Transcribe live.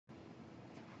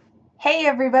Hey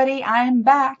everybody, I'm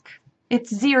back.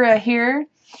 It's Zira here.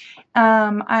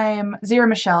 I'm Zira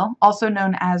Michelle, also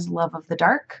known as Love of the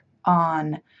Dark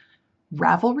on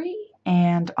Ravelry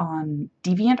and on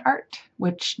DeviantArt,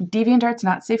 which DeviantArt's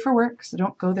not safe for work, so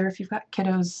don't go there if you've got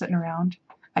kiddos sitting around.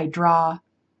 I draw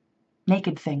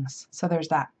naked things, so there's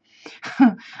that.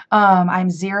 I'm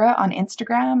Zira on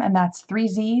Instagram, and that's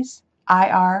 3Zs,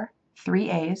 IR,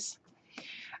 3As.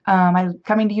 I'm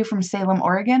coming to you from Salem,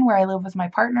 Oregon, where I live with my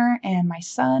partner and my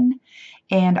son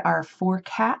and our 4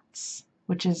 cats,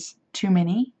 which is too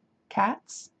many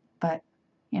cats, but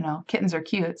you know, kittens are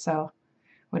cute, so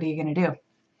what are you going to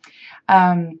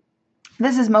do?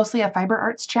 This is mostly a fiber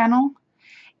arts channel,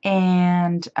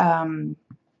 and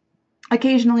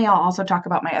occasionally I'll also talk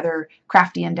about my other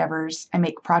crafty endeavors. I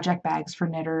make project bags for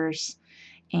knitters.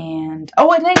 And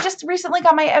I just recently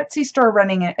got my Etsy store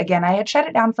running again. I had shut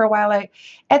it down for a while.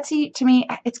 Etsy, to me,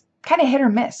 it's kind of hit or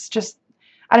miss. Just,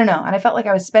 I don't know. And I felt like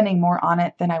I was spending more on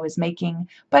it than I was making.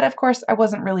 But of course, I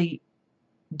wasn't really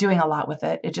doing a lot with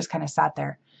it. It just kind of sat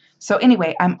there. So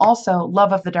anyway, I'm also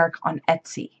Love of the Dark on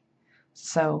Etsy.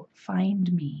 So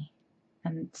find me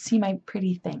and see my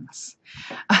pretty things.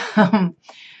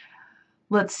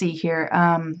 Let's see here.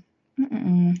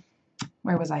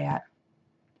 Where was I at?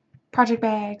 Project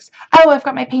bags. Oh, I've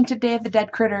got my Painted Day of the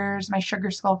Dead critters, my Sugar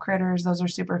Skull critters. Those are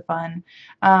super fun.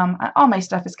 All my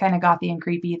stuff is kind of gothy and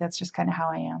creepy. That's just kind of how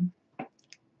I am.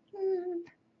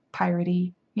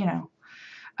 Piratey, you know.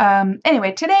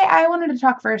 Anyway, today I wanted to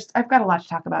talk first. I've got a lot to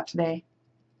talk about today.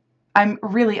 I'm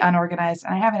really unorganized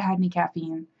and I haven't had any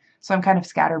caffeine, so I'm kind of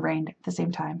scatterbrained at the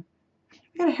same time.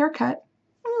 I got a haircut.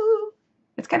 Ooh.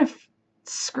 It's kind of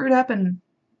screwed up and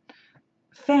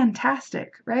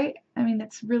fantastic, right? I mean,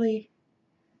 it's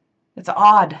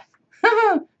odd.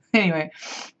 Anyway,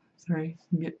 sorry,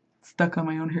 I get stuck on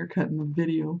my own haircut in the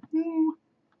video.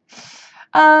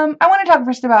 I want to talk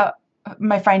first about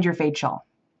my Find Your Fade shawl.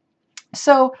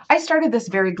 So I started this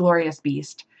very glorious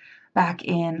beast back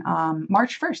in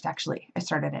March 1st, actually. I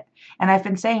started it. And I've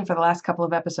been saying for the last couple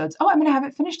of episodes, oh, I'm going to have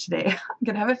it finished today. I'm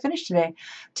going to have it finished today.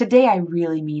 Today, I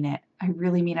really mean it. I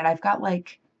really mean it. I've got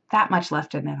like that much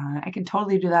left to knit on it. I can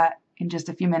totally do that in just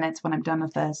a few minutes when I'm done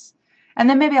with this. And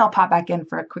then maybe I'll pop back in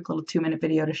for a quick little 2-minute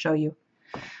video to show you.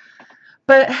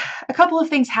 But a couple of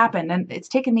things happened, and it's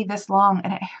taken me this long,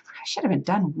 and I should have been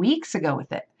done weeks ago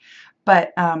with it.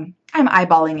 But I'm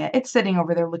eyeballing it. It's sitting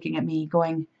over there looking at me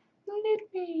going, knit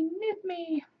me, knit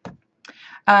me.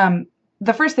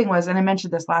 The first thing was, and I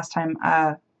mentioned this last time,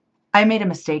 I made a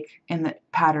mistake in the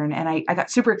pattern, and I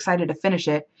got super excited to finish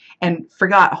it and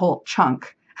forgot a whole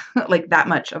chunk, like that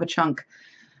much of a chunk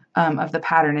of the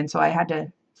pattern. And so I had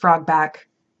to frog back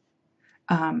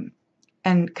and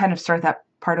kind of start that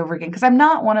part over again, because I'm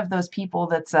not one of those people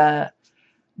that's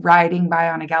riding by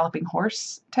on a galloping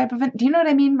horse type of it. Do you know what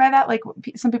I mean by that? Like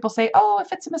some people say, oh,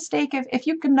 if it's a mistake, if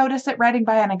you can notice it riding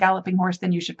by on a galloping horse,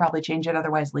 then you should probably change it,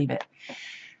 otherwise leave it.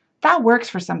 That works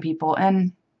for some people,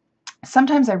 and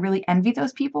sometimes I really envy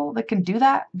those people that can do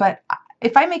that. But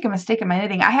if I make a mistake in my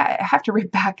knitting, I have to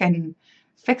read back and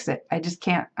fix it. I just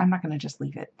can't. I'm not going to just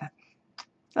leave it. That's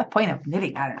the point of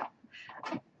knitting. I don't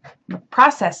know. I'm a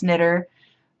process knitter,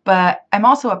 but I'm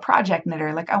also a project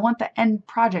knitter. Like I want the end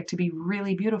project to be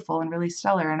really beautiful and really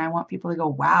stellar, and I want people to go,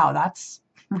 wow, that's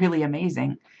really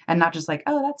amazing, and not just like,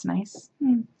 oh, that's nice.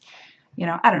 You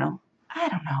know, I don't know. I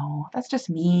don't know. That's just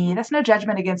me. That's no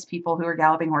judgment against people who are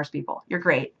galloping horse people. You're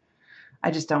great.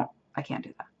 I just don't. I can't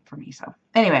do that for me. So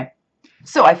anyway,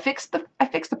 so I fixed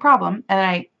the problem, and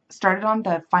I started on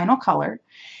the final color,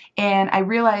 and I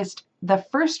realized the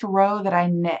first row that I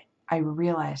knit, I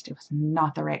realized it was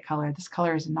not the right color. This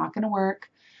color is not going to work.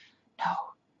 No,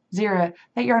 Zira,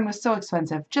 that yarn was so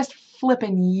expensive. Just flip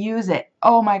and use it.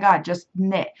 Oh my God, just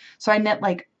knit. So I knit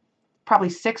like probably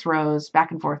 6 rows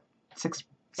back and forth, six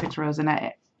rows, and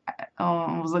I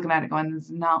was looking at it going, this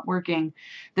is not working.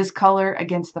 This color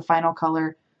against the final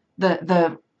color,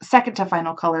 the second to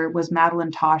final color was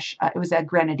Madeline Tosh. It was a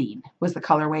grenadine was the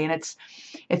colorway, and it's,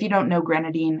 if you don't know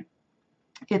grenadine,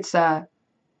 it's a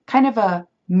kind of a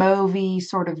mauvey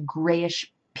sort of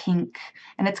grayish pink,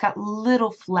 and it's got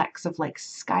little flecks of like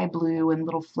sky blue and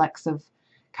little flecks of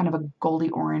kind of a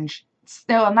goldy orange.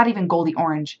 No, not even goldy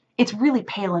orange. It's really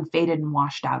pale and faded and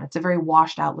washed out. It's a very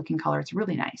washed out looking color. It's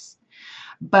really nice.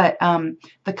 But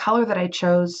the color that I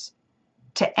chose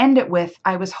to end it with,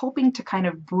 I was hoping to kind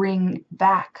of bring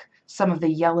back some of the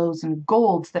yellows and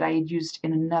golds that I had used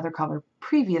in another color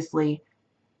previously.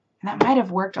 And that might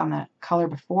have worked on the color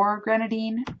before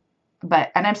grenadine.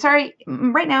 But, and I'm sorry,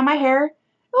 right now my hair,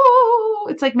 oh,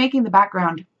 it's like making the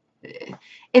background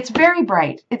It's very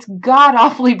bright. It's god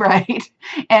awfully bright.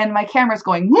 And my camera's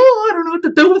going, oh, I don't know what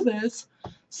to do with this.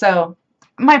 So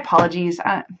my apologies.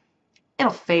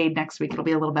 It'll fade next week. It'll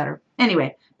be a little better.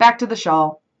 Anyway, back to the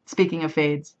shawl. Speaking of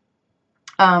fades.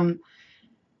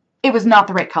 It was not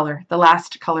the right color. The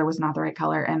last color was not the right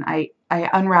color. And I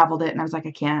unraveled it and I was like,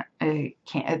 I can't,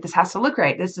 this has to look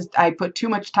right. I put too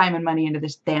much time and money into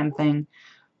this damn thing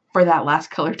for that last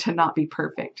color to not be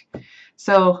perfect.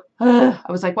 So I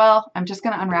was like, well, I'm just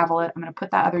going to unravel it. I'm going to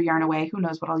put that other yarn away. Who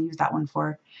knows what I'll use that one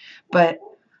for. But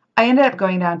I ended up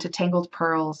going down to Tangled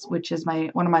Pearls, which is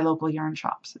one of my local yarn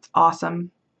shops. It's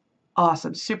awesome.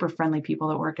 Awesome, super friendly people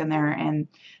that work in there, and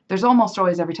there's almost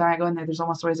always, every time I go in there, there's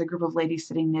almost always a group of ladies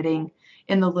sitting knitting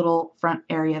in the little front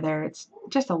area there. It's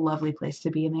just a lovely place to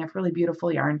be, and they have really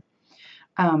beautiful yarn.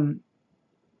 But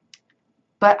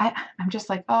I'm just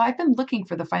like, oh, I've been looking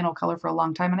for the final color for a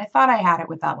long time, and I thought I had it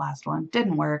with that last one.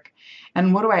 Didn't work.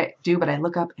 And what do I do? But I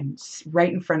look up, and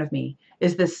right in front of me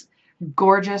is this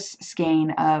gorgeous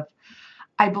skein of,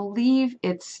 I believe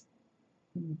it's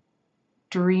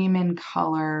Dream in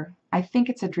Color. I think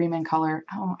it's a Dream in Color.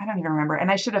 Oh, I don't even remember.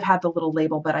 And I should have had the little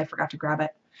label, but I forgot to grab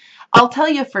it. I'll tell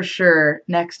you for sure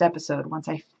next episode once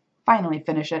I finally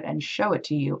finish it and show it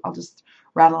to you. I'll just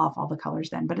rattle off all the colors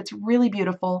then. But it's really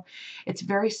beautiful. It's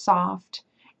very soft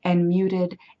and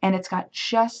muted, and it's got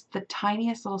just the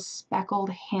tiniest little speckled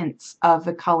hints of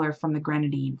the color from the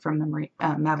grenadine, from the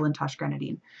Madeline Tosh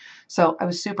grenadine. So I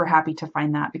was super happy to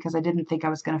find that because I didn't think I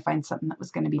was going to find something that was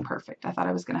going to be perfect. I thought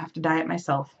I was going to have to dye it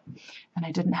myself, and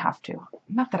I didn't have to.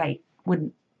 Not that I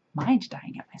wouldn't mind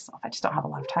dyeing it myself. I just don't have a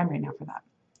lot of time right now for that.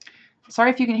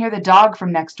 Sorry if you can hear the dog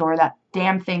from next door. That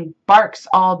damn thing barks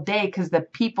all day because the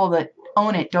people that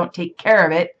own it don't take care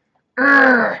of it.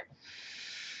 Urgh.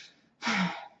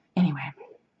 Anyway,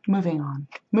 moving on.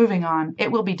 Moving on. It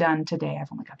will be done today.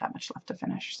 I've only got that much left to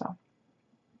finish. So,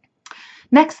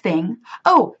 next thing.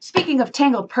 Oh, speaking of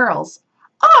Tangled Pearls.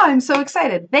 Oh, I'm so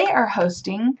excited. They are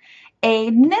hosting a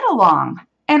knit along,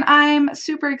 and I'm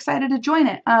super excited to join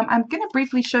it. I'm going to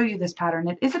briefly show you this pattern.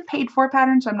 It is a paid for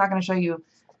pattern, so I'm not going to show you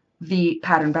the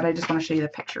pattern, but I just want to show you the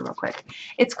picture real quick.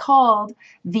 It's called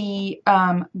the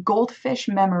Goldfish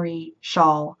Memory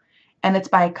Shawl, and it's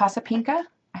by Casapinka.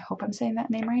 I hope I'm saying that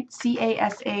name right.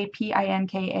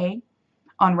 Casapinka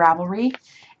on Ravelry.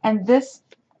 And this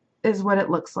is what it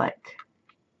looks like.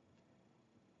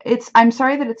 I'm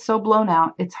sorry that it's so blown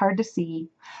out. It's hard to see.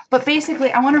 But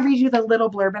basically, I want to read you the little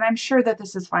blurb, and I'm sure that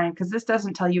this is fine because this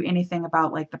doesn't tell you anything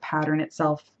about like the pattern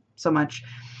itself so much.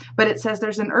 But it says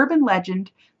there's an urban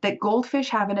legend that goldfish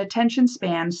have an attention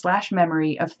span /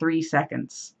 memory of 3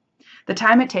 seconds. The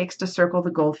time it takes to circle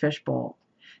the goldfish bowl.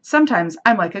 Sometimes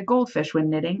I'm like a goldfish when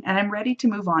knitting, and I'm ready to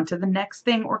move on to the next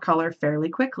thing or color fairly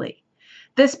quickly.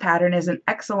 This pattern is an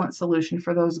excellent solution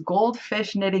for those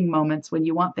goldfish knitting moments when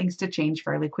you want things to change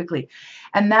fairly quickly.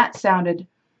 And that sounded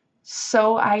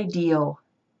so ideal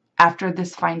after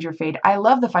this Find Your Fade. I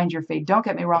love the Find Your Fade. Don't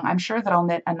get me wrong. I'm sure that I'll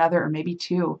knit another or maybe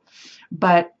 2.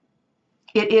 But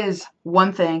it is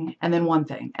one thing and then one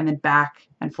thing and then back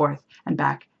and forth and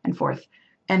back and forth.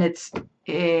 And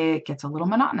it gets a little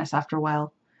monotonous after a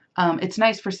while. It's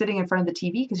nice for sitting in front of the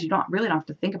TV because you don't have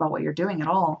to think about what you're doing at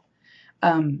all.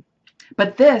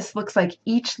 But this looks like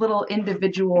each little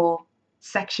individual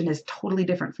section is totally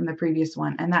different from the previous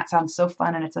one, and that sounds so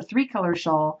fun. And it's a 3-color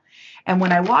shawl. And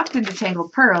when I walked into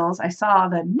Tangled Pearls, I saw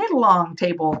the knit along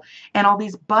table and all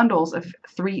these bundles of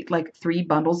three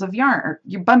bundles of yarn,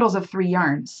 or bundles of 3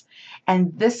 yarns.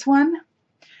 And this one,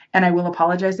 and I will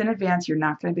apologize in advance, you're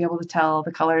not going to be able to tell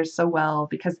the colors so well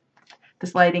because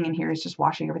this lighting in here is just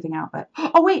washing everything out. But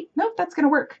oh wait, nope, that's going to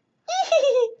work.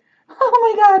 Oh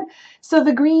my God. So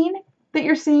the green that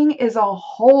you're seeing is a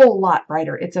whole lot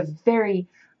brighter. It's a very,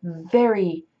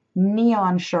 very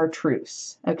neon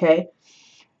chartreuse, okay?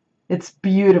 It's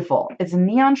beautiful. It's a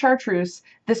neon chartreuse.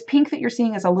 This pink that you're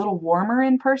seeing is a little warmer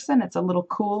in person. It's a little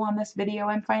cool on this video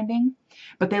I'm finding,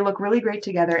 but they look really great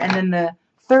together. And then the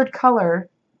 3rd color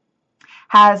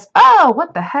has, oh,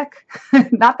 what the heck?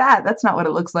 Not that. That's not what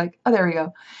it looks like. Oh, there we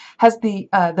go. Has the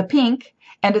pink,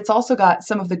 and it's also got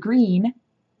some of the green.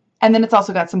 And then it's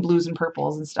also got some blues and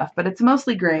purples and stuff, but it's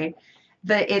mostly gray.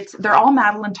 They're all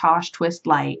Madeline Tosh Twist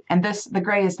Light, and the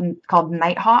gray is called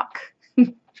Nighthawk.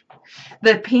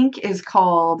 The pink is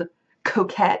called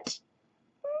Coquette,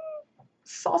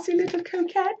 saucy little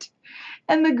coquette,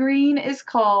 and the green is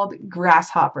called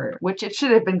Grasshopper, which it should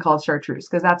have been called Chartreuse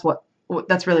because that's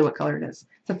really what color it is.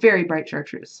 It's a very bright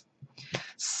chartreuse.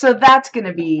 So that's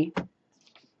gonna be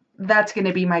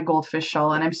my goldfish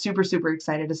shawl, and I'm super, super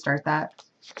excited to start that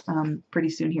pretty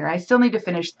soon here. I still need to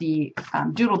finish the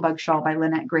Doodlebug shawl by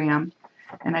Lynette Graham.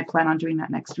 and I plan on doing that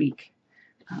next week.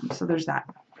 So there's that.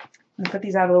 I'm going to put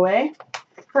these out of the way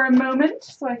for a moment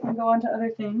so I can go on to other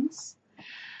things.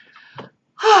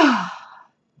 I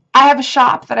have a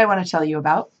shop that I want to tell you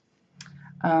about.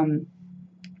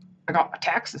 I got my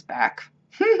taxes back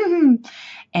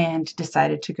and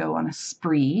decided to go on a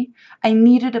spree. I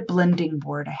needed a blending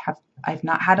board. I've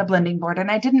not had a blending board,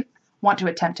 and I didn't want to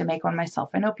attempt to make one myself.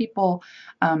 I know people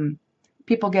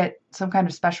get some kind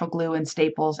of special glue and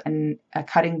staples and a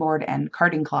cutting board and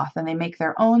carding cloth, and they make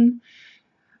their own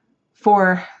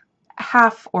for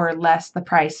half or less the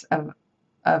price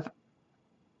of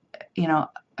you know,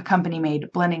 a company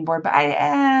made blending board. But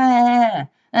I've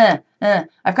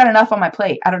got enough on my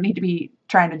plate. I don't need to be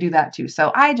trying to do that too.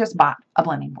 So I just bought a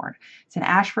blending board. It's in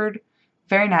Ashford.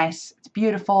 Very nice. It's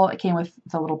beautiful. It came with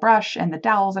the little brush and the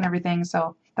dowels and everything.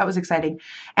 So that was exciting.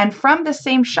 And from the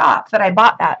same shop that I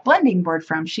bought that blending board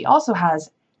from, she also has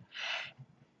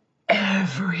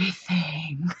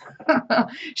everything.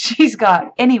 She's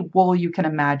got any wool you can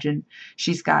imagine.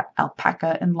 She's got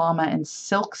alpaca and llama and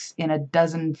silks in a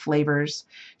dozen flavors.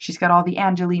 She's got all the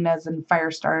Angelinas and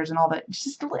Fire Stars and all that.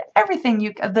 Just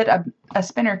everything that a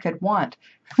spinner could want.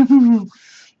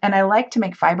 And I like to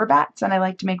make fiber bats, and I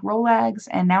like to make Rolags,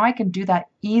 and now I can do that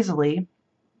easily.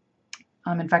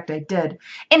 In fact, I did.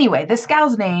 Anyway, this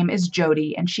gal's name is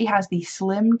Jody, and she has the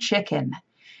Slim Chicken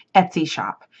Etsy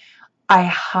shop. I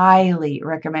highly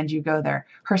recommend you go there.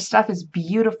 Her stuff is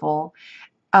beautiful.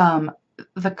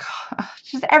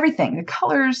 Just everything, the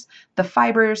colors, the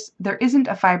fibers. There isn't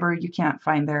a fiber you can't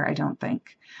find there, I don't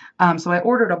think. So I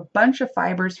ordered a bunch of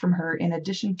fibers from her in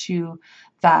addition to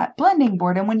that blending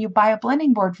board. And when you buy a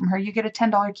blending board from her, you get a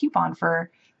 $10 coupon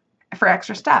for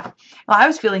extra stuff. Well, I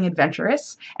was feeling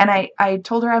adventurous, and I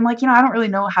told her, I'm like, I don't really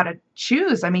know how to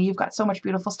choose. I mean, you've got so much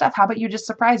beautiful stuff. How about you just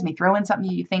surprise me? Throw in something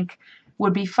you think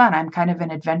would be fun. I'm kind of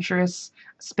an adventurous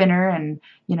spinner, and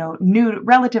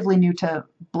relatively new to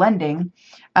blending.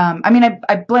 I mean,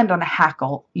 I blend on a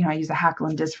hackle. I use a hackle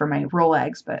and disc for my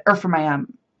Rolags, or for my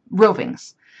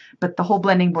rovings. But the whole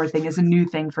blending board thing is a new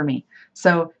thing for me.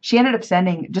 So she ended up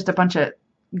sending just a bunch of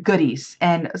goodies,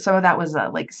 and some of that was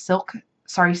like silk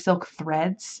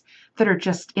threads that are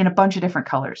just in a bunch of different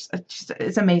colors.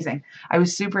 It's amazing. I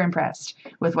was super impressed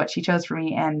with what she chose for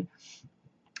me, and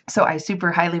so I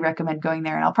super highly recommend going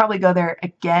there. And I'll probably go there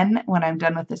again when I'm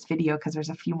done with this video because there's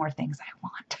a few more things I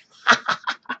want.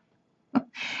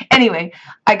 Anyway,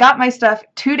 I got my stuff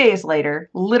 2 days later,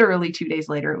 literally 2 days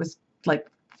later. It was like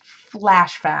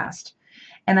flash fast,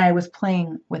 and I was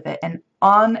playing with it. And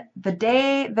on the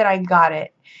day that I got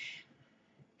it,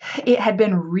 it had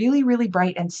been really, really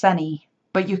bright and sunny,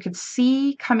 but you could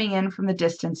see coming in from the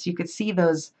distance, you could see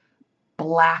those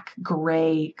black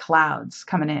gray clouds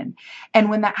coming in. And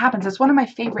when that happens, it's one of my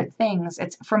favorite things.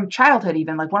 It's from childhood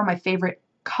even, like one of my favorite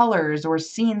colors or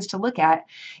scenes to look at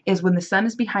is when the sun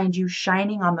is behind you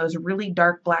shining on those really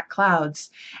dark black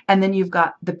clouds, and then you've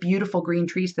got the beautiful green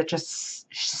trees that just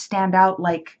stand out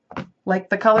like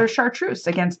the color chartreuse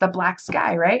against the black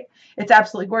sky, right? It's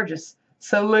absolutely gorgeous.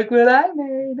 So look what I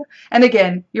made. And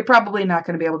again, you're probably not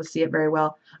going to be able to see it very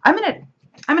well. I'm going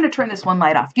to turn this one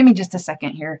light off. Give me just a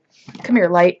second here. Come here,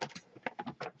 light.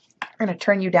 I'm going to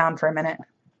turn you down for a minute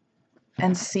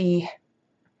and see.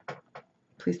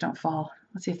 Please don't fall.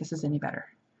 Let's see if this is any better.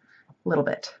 A little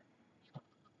bit.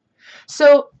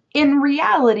 So in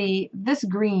reality, this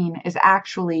green is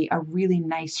actually a really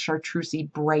nice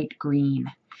chartreusey bright green.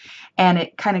 And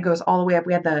it kind of goes all the way up.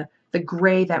 We have the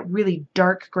gray, that really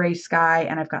dark gray sky,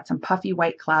 and I've got some puffy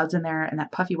white clouds in there, and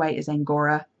that puffy white is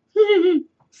Angora.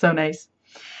 So nice.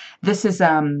 This is,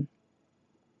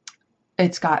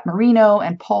 it's got merino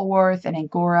and polwarth and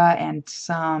Angora and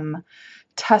some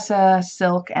Tussa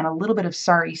silk and a little bit of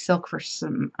sari silk for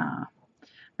some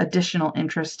additional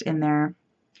interest in there.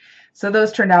 So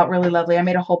those turned out really lovely. I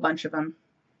made a whole bunch of them.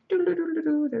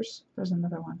 There's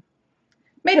another one.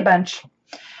 Made a bunch.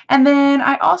 And then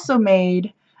I also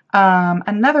made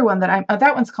another one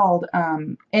that one's called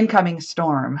Incoming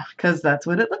Storm, because that's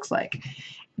what it looks like.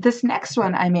 This next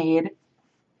one I made,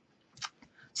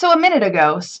 so a minute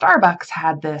ago, Starbucks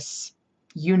had this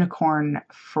unicorn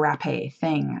frappe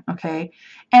thing, okay?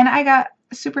 And I got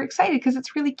super excited because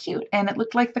it's really cute, and it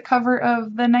looked like the cover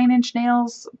of the Nine Inch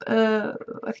Nails, I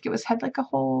think it was Head Like a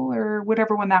Hole or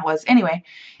whatever one that was. Anyway,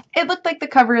 it looked like the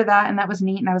cover of that, and that was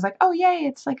neat, and I was like, oh yay,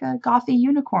 it's like a gothy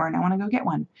unicorn. I want to go get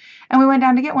one. And we went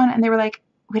down to get one, and they were like,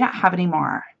 we don't have any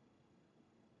more.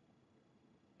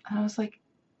 And I was like,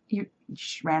 you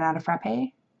ran out of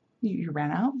frappe? You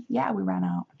ran out? Yeah, we ran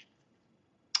out.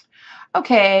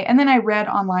 Okay, and then I read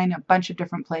online a bunch of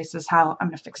different places how, I'm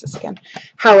going to fix this again,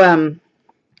 how,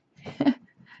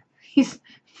 these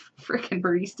freaking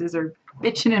baristas are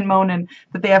bitching and moaning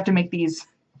that they have to make these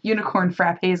unicorn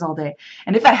frappes all day.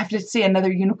 And if I have to see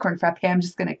another unicorn frappe, I'm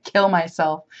just going to kill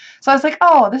myself. So I was like,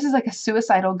 oh, this is like a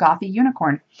suicidal gothy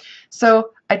unicorn.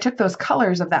 So I took those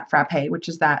colors of that frappe, which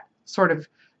is that sort of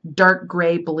dark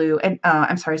gray blue, and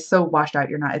I'm sorry, so washed out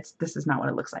you're not, this is not what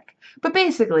it looks like. But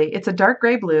basically, it's a dark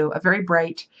gray blue, a very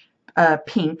bright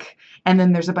pink, and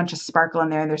then there's a bunch of sparkle in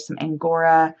there. There's some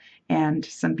Angora and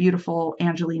some beautiful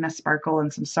Angelina sparkle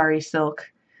and some sari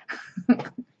silk.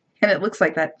 And it looks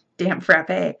like that damn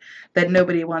frappe that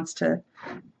nobody wants to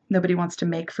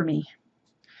make for me.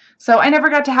 So I never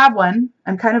got to have one.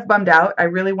 I'm kind of bummed out. I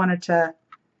really wanted to.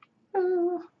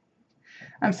 Oh,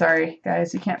 I'm sorry,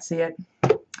 guys, you can't see it.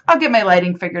 I'll get my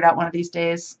lighting figured out one of these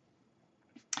days.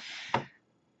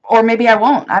 Or maybe I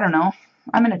won't. I don't know.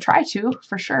 I'm going to try to,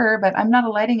 for sure, but I'm not a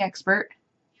lighting expert.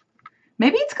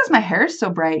 Maybe it's because my hair is so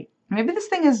bright. Maybe this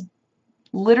thing is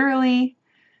literally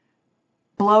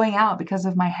blowing out because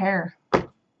of my hair. I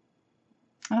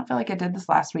don't feel like I did this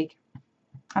last week.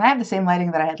 And I have the same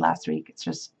lighting that I had last week. It's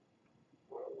just,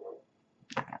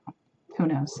 I don't know. Who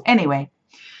knows? Anyway,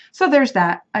 so there's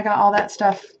that. I got all that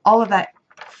stuff, all of that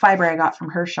fiber I got from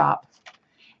her shop,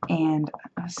 and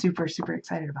I'm super, super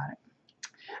excited about it.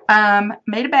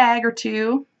 Made a bag or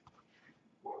two.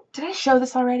 Did I show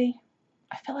this already?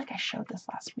 I feel like I showed this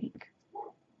last week.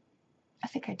 I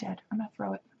think I did. I'm going to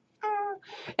throw it.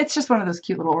 It's just one of those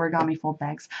cute little origami fold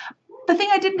bags. The thing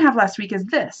I didn't have last week is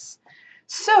this.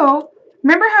 So,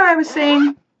 remember how I was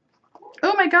saying,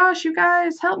 oh my gosh, you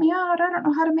guys, help me out. I don't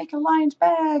know how to make a lined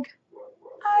bag.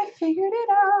 I figured it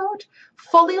out.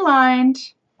 Fully lined,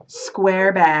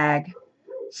 square bag.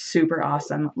 Super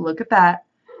awesome. Look at that.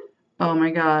 Oh my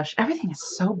gosh. Everything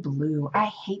is so blue. I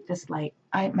hate this light.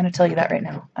 I'm going to tell you that right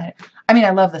now. I mean,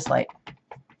 I love this light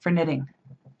for knitting.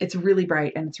 It's really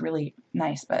bright and it's really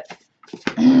nice, but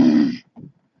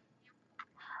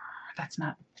that's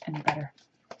not any better.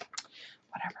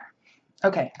 Whatever.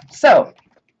 Okay, so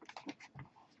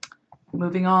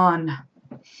moving on.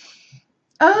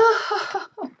 Oh,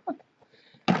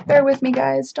 bear with me,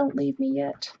 guys. Don't leave me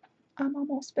yet. I'm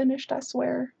almost finished, I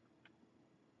swear.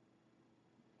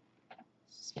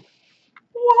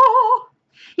 Whoa.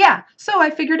 Yeah, so I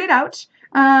figured it out.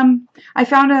 I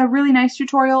found a really nice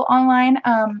tutorial online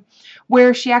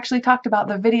where she actually talked about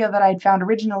the video that I'd found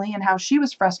originally and how she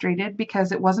was frustrated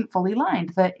because it wasn't fully lined.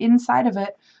 The inside of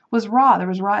it was raw. There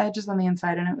was raw edges on the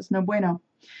inside and it was no bueno.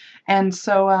 And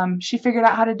so she figured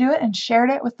out how to do it and shared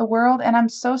it with the world, and I'm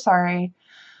so sorry.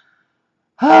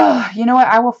 You know what?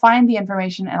 I will find the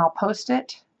information and I'll post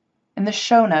it in the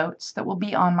show notes that will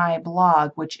be on my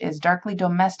blog, which is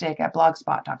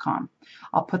darklydomestic@blogspot.com.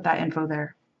 I'll put that info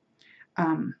there.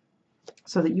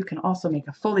 So that you can also make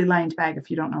a fully lined bag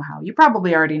if you don't know how. You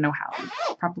probably already know how.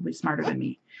 You're probably smarter than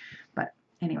me. But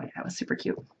anyway, that was super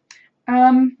cute.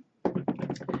 Let's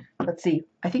see.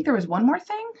 I think there was one more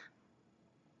thing.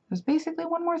 There's basically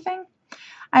one more thing.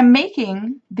 I'm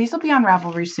making, these will be on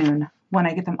Ravelry soon. When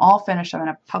I get them all finished, I'm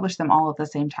going to publish them all at the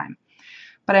same time.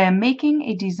 But I am making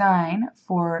a design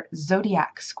for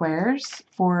zodiac squares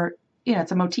for, you know,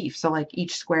 it's a motif. So like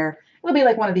each square, it'll be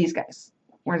like one of these guys.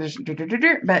 Where there's,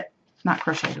 but not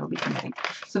crocheted, it'll be knitting.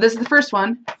 So this is the first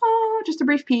one. Oh, just a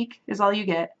brief peek is all you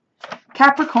get.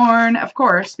 Capricorn, of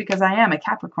course, because I am a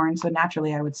Capricorn, so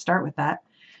naturally I would start with that.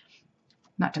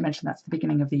 Not to mention that's the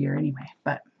beginning of the year anyway,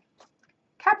 but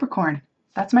Capricorn,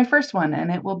 that's my first one, and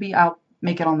it will be, I'll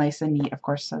make it all nice and neat, of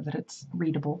course, so that it's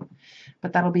readable.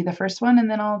 But that'll be the first one,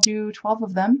 and then I'll do 12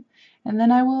 of them, and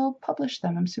then I will publish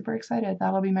them. I'm super excited.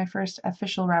 That'll be my first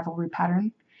official Ravelry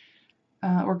pattern,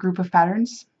 or group of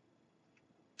patterns.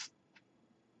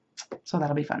 So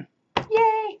that'll be fun.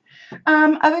 Yay!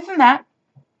 Other than that,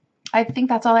 I think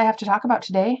that's all I have to talk about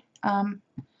today. Oh,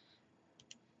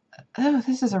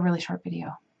 this is a really short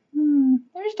video.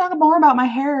 Maybe just talk more about my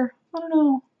hair. I don't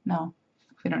know. No,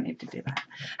 we don't need to do that.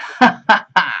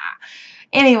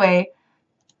 Anyway,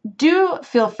 do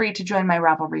feel free to join my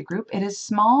Ravelry group. It is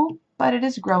small, but it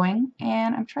is growing,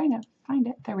 and I'm trying to find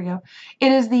it. There we go.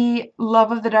 It is the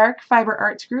Love of the Dark Fiber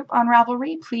Arts group on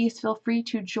Ravelry. Please feel free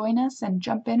to join us and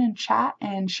jump in and chat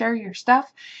and share your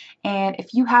stuff. And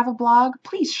if you have a blog,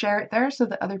 please share it there so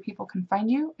that other people can find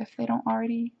you if they don't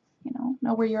already,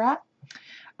 know where you're at.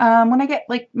 When I get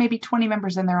like maybe 20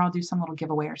 members in there, I'll do some little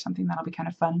giveaway or something. That'll be kind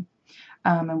of fun.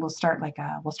 And we'll start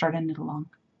a knit along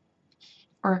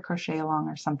or a crochet along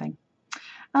or something.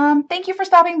 Thank you for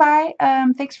stopping by.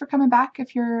 Thanks for coming back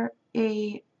if you're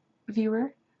a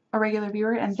viewer, a regular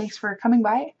viewer, and thanks for coming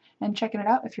by and checking it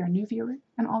out if you're a new viewer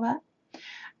and all that.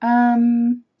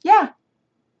 Yeah,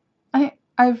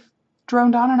 I've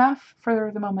droned on enough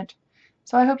for the moment.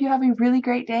 So I hope you have a really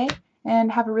great day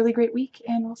and have a really great week,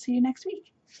 and we'll see you next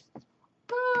week.